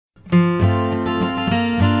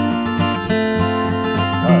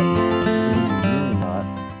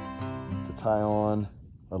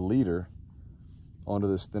leader onto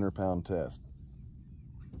this thinner pound test.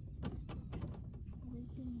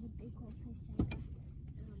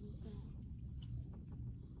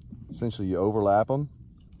 Essentially, you overlap them,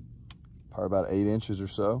 probably about 8 inches or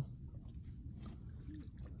so. In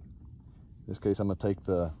this case, I'm going to take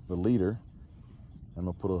the leader, and I'm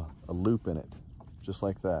going to put a loop in it, just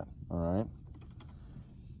like that, all right?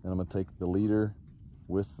 And I'm going to take the leader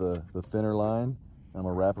with the thinner line, and I'm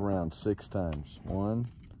going to wrap around 6 times. 1,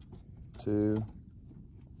 2,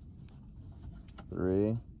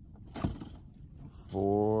 3,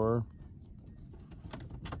 4, 5.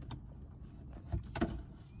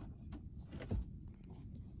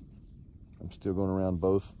 Still going around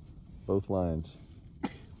both lines.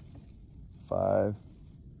 5,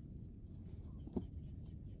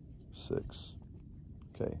 6.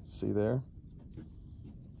 Okay, see there?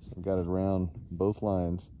 So I've got it around both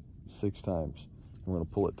lines 6 times. I'm going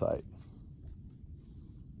to pull it tight.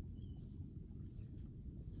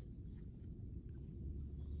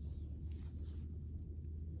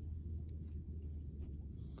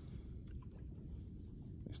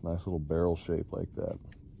 It's a nice little barrel shape like that.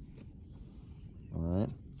 All right,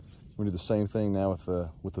 we do the same thing now with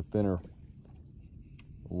the thinner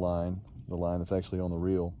line, the line that's actually on the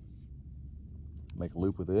reel. Make a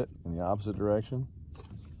loop with it in the opposite direction.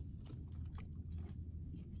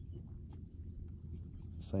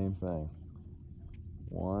 Same thing.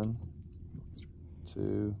 1,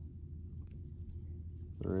 2,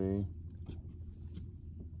 3,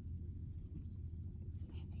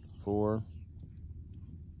 4,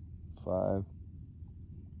 5,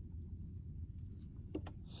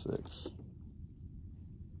 6.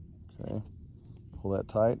 Okay, pull that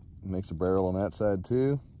tight. It makes a barrel on that side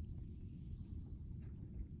too.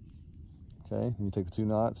 Okay, and you take the 2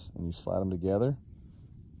 knots and you slide them together.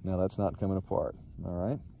 Now that's not coming apart. All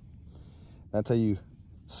right, that's how you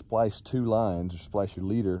splice 2 lines, or splice your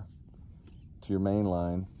leader to your main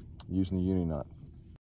line using the Uni-Knot.